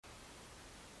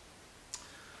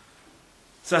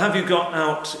So have you got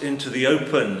out into the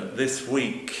open this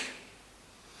week,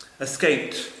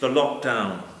 escaped the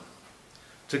lockdown,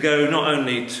 to go not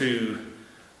only to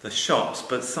the shops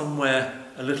but somewhere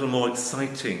a little more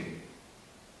exciting,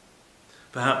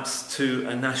 perhaps to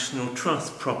a National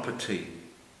Trust property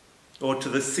or to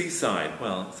the seaside?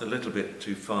 Well, it's a little bit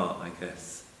too far, I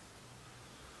guess.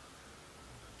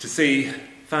 To see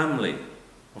family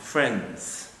or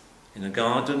friends in a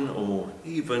garden or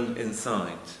even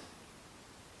inside.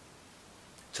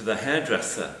 To the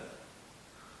hairdresser.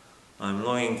 I'm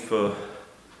longing for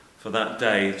that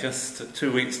day. Just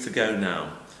 2 weeks to go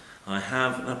now. I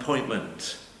have an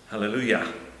appointment.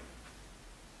 Hallelujah.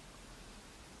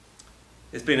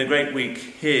 It's been a great week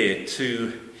here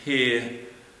to hear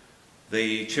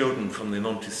the children from the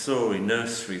Montessori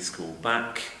nursery school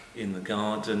back in the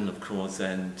garden of Cawes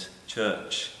End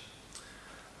Church.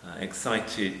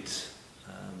 Excited,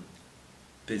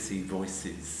 busy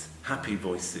voices, happy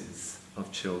voices of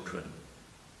children.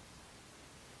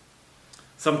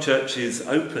 Some churches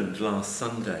opened last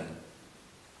Sunday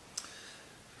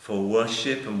for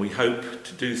worship, and we hope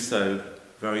to do so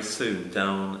very soon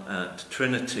down at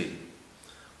Trinity,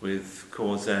 with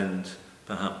Cawes End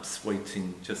perhaps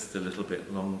waiting just a little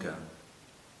bit longer.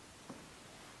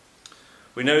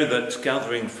 We know that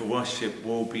gathering for worship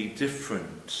will be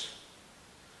different.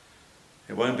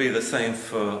 It won't be the same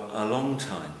for a long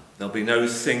time. There'll be no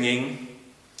singing,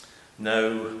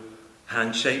 no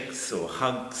handshakes or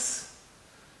hugs,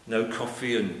 no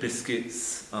coffee and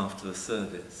biscuits after the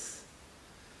service.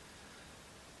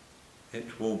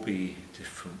 It will be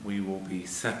different. We will be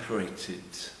separated.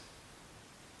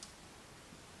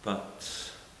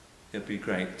 But it'll be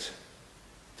great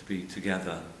to be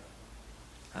together,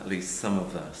 at least some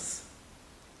of us.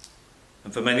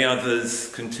 And for many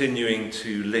others, continuing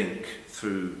to link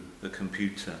through the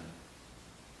computer.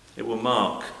 It will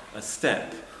mark a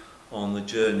step on the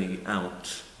journey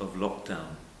out of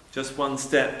lockdown. Just one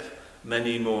step,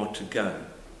 many more to go.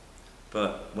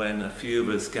 But when a few of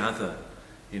us gather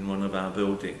in one of our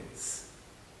buildings,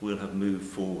 we'll have moved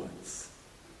forwards.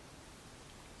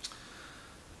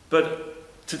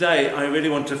 But today I really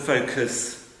want to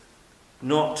focus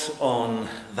not on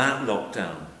that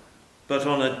lockdown, but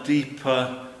on a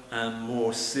deeper and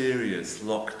more serious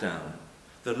lockdown.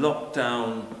 The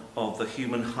lockdown of the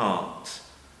human heart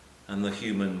and the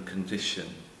human condition.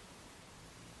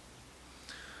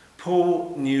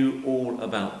 Paul knew all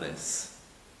about this,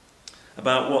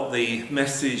 about what the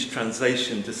Message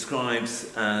translation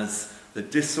describes as the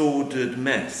disordered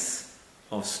mess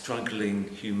of struggling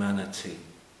humanity.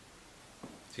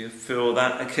 Do you feel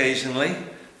that occasionally?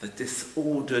 The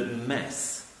disordered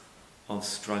mess of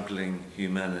struggling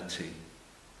humanity.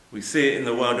 We see it in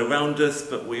the world around us,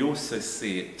 but we also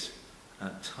see it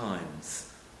at times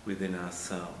within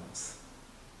ourselves.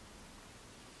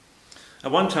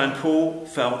 At one time, Paul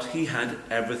felt he had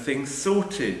everything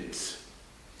sorted.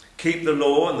 Keep the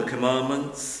law and the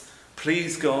commandments,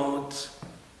 please God,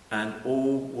 and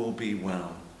all will be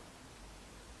well.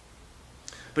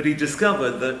 But he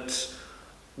discovered that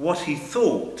what he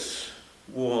thought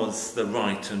was the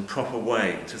right and proper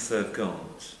way to serve God,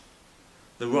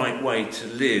 the right way to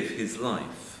live his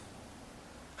life,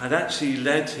 had actually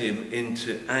led him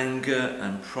into anger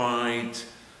and pride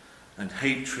and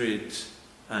hatred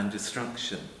and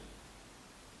destruction.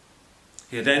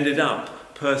 He had ended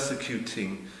up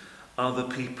persecuting other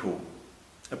people,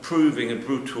 approving of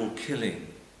brutal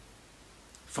killing,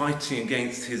 fighting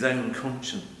against his own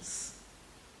conscience,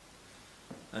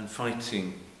 and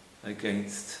fighting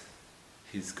against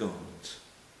his God.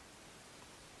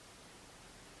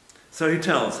 So he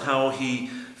tells how he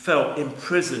felt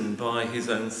imprisoned by his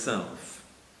own self.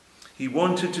 He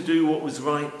wanted to do what was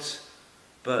right,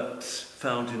 but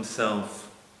found himself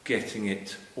getting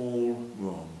it all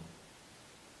wrong.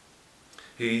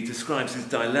 He describes his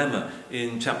dilemma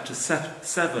in chapter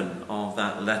 7 of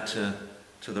that letter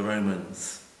to the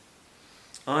Romans.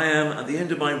 I am at the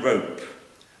end of my rope.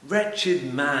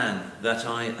 Wretched man that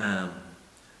I am,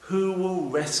 who will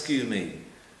rescue me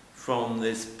from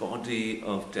this body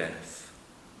of death?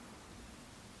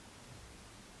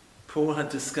 Paul had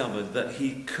discovered that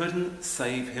he couldn't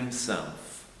save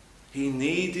himself. He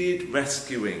needed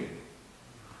rescuing,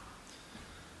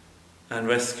 and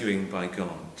rescuing by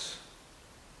God.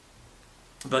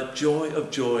 But joy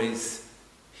of joys,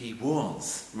 he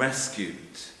was rescued.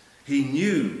 He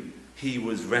knew he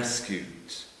was rescued.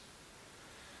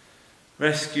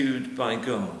 Rescued by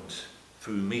God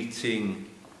through meeting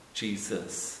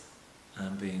Jesus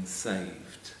and being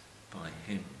saved by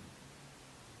him.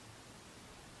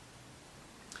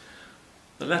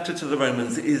 The letter to the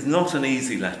Romans is not an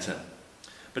easy letter,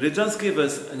 But it does give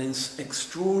us an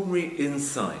extraordinary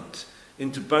insight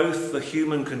into both the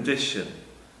human condition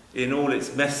in all its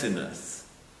messiness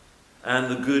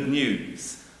and the good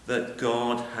news that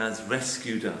God has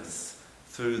rescued us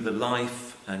through the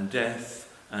life and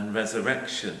death and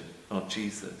resurrection of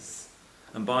Jesus,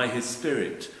 and by his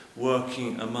Spirit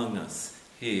working among us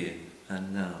here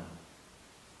and now.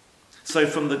 So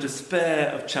from the despair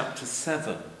of chapter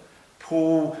 7,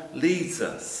 Paul leads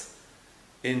us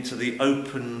into the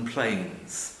open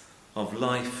plains of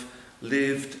life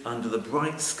lived under the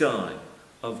bright sky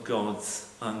of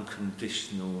God's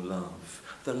unconditional love.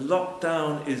 The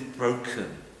lockdown is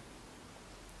broken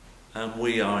and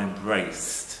we are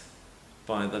embraced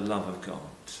by the love of God.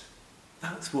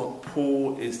 That's what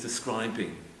Paul is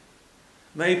describing.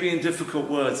 Maybe in difficult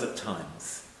words at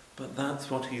times, but that's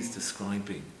what he's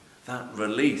describing. That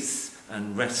release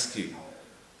and rescue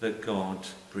that God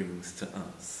brings to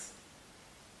us.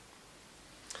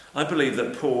 I believe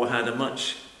that Paul had a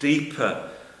much deeper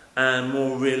and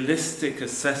more realistic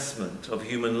assessment of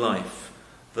human life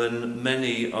than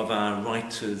many of our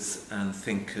writers and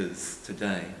thinkers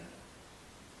today.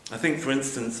 I think, for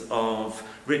instance, of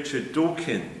Richard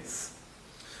Dawkins,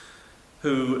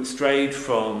 who strayed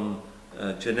from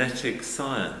genetic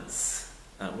science,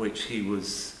 at which he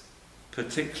was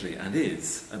particularly, and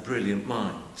is, a brilliant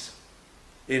mind,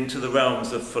 into the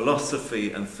realms of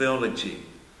philosophy and theology,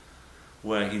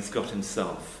 where he's got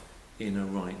himself in a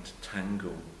right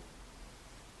tangle.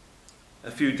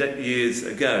 A few years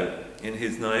ago, in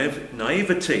his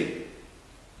naivety,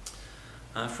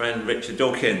 our friend Richard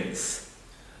Dawkins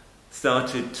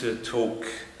started to talk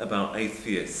about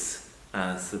atheists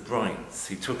as the brights.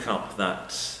 He took up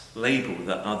that label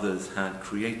that others had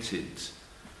created,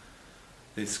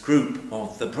 this group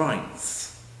of the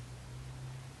brights,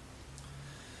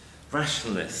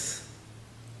 rationalists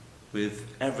with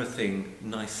everything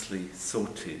nicely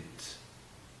sorted,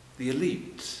 the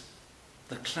elite,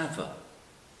 the clever,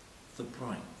 the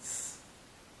brights.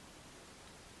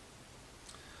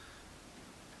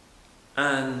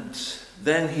 And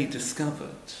then he discovered,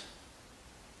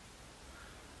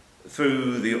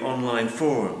 through the online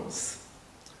forums,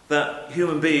 that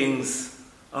human beings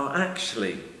are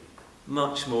actually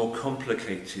much more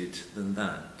complicated than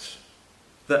that.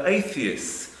 That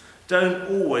atheists don't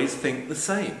always think the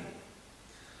same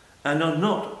and are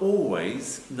not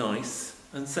always nice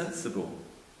and sensible.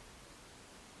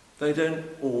 They don't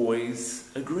always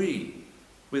agree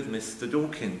with Mr.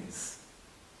 Dawkins,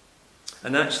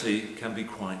 and actually can be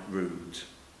quite rude.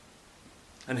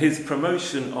 And his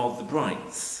promotion of the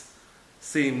brights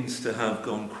seems to have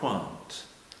gone quiet,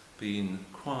 been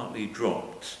quietly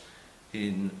dropped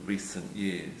in recent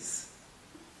years.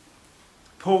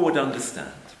 Paul would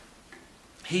understand.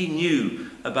 He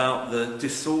knew about the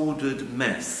disordered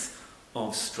mess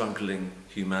of struggling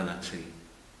humanity,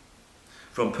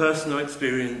 from personal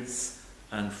experience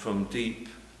and from deep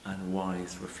and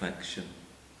wise reflection.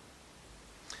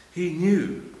 He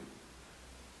knew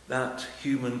that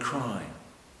human cry,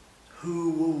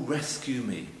 "Who will rescue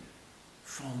me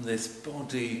from this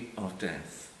body of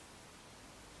death?"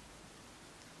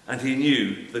 And he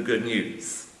knew the good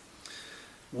news.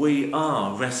 We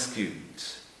are rescued,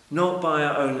 not by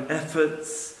our own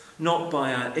efforts, not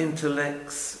by our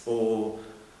intellects or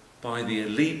by the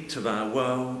elite of our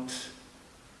world,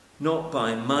 not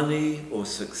by money or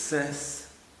success,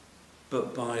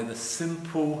 but by the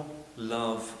simple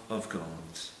love of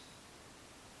God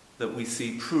that we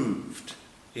see proved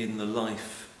in the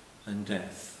life and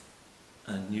death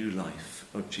and new life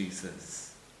of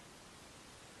Jesus.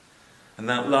 And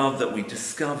that love that we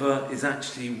discover is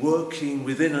actually working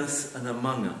within us and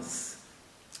among us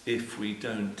if we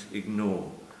don't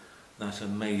ignore that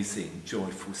amazing,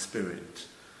 joyful spirit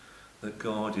that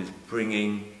God is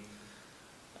bringing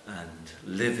and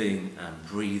living and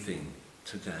breathing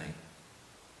today.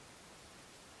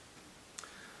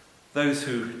 Those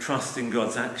who trust in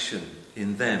God's action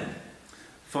in them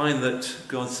find that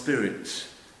God's Spirit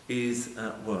is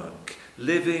at work,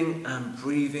 living and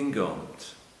breathing God.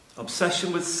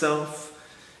 Obsession with self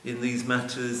in these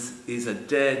matters is a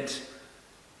dead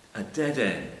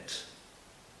end.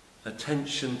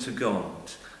 Attention to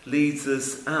God leads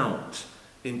us out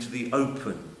into the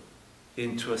open,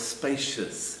 into a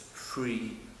spacious,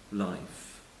 free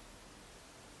life.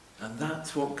 And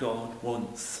that's what God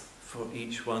wants for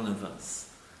each one of us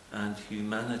and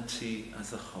humanity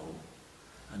as a whole.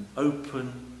 An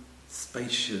open,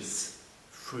 spacious,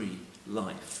 free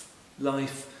life.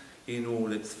 Life in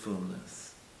all its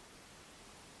fullness.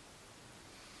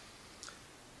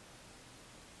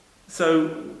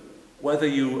 So, whether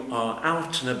you are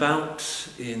out and about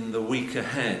in the week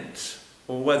ahead,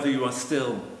 or whether you are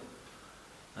still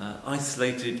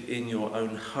isolated in your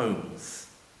own homes,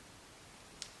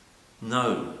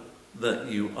 know that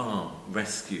you are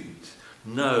rescued.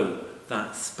 Know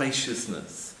that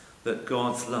spaciousness that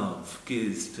God's love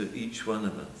gives to each one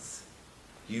of us.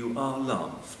 You are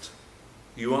loved.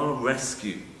 You are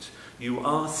rescued. You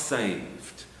are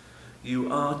saved.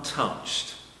 You are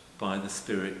touched by the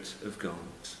Spirit of God.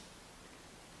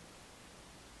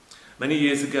 Many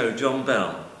years ago, John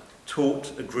Bell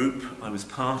taught a group I was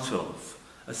part of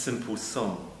a simple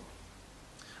song.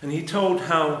 And he told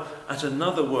how at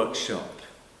another workshop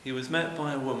he was met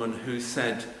by a woman who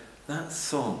said that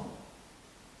song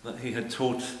that he had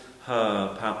taught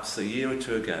her perhaps a year or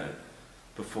two ago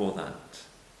before that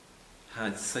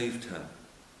had saved her.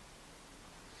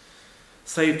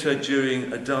 Saved her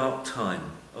during a dark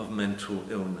time of mental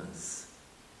illness.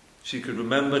 She could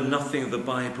remember nothing of the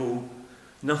Bible,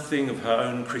 nothing of her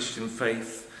own Christian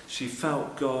faith. She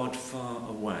felt God far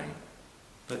away,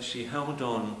 but she held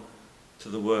on to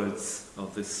the words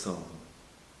of this song.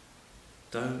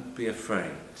 Don't be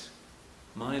afraid.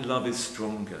 My love is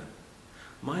stronger.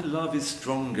 My love is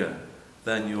stronger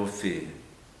than your fear.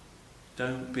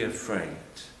 Don't be afraid.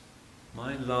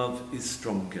 My love is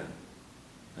stronger.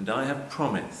 And I have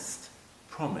promised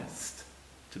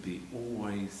to be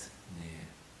always near.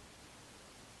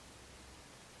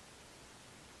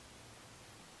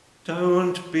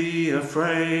 Don't be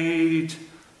afraid.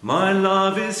 My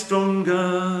love is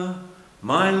stronger.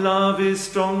 My love is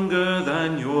stronger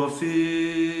than your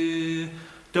fear.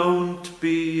 Don't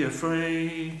be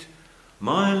afraid.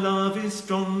 My love is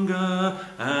stronger,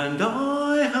 and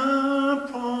I have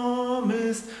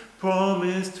promised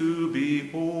to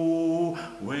be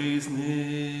always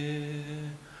near.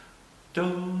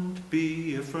 Don't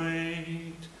be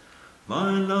afraid. My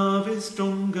love is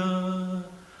stronger.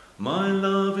 My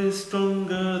love is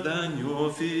stronger than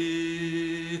your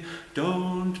fear.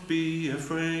 Don't be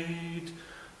afraid.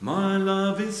 My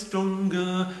love is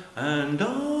stronger, and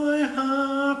I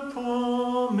have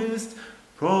promised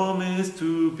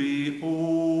to be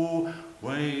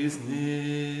always near.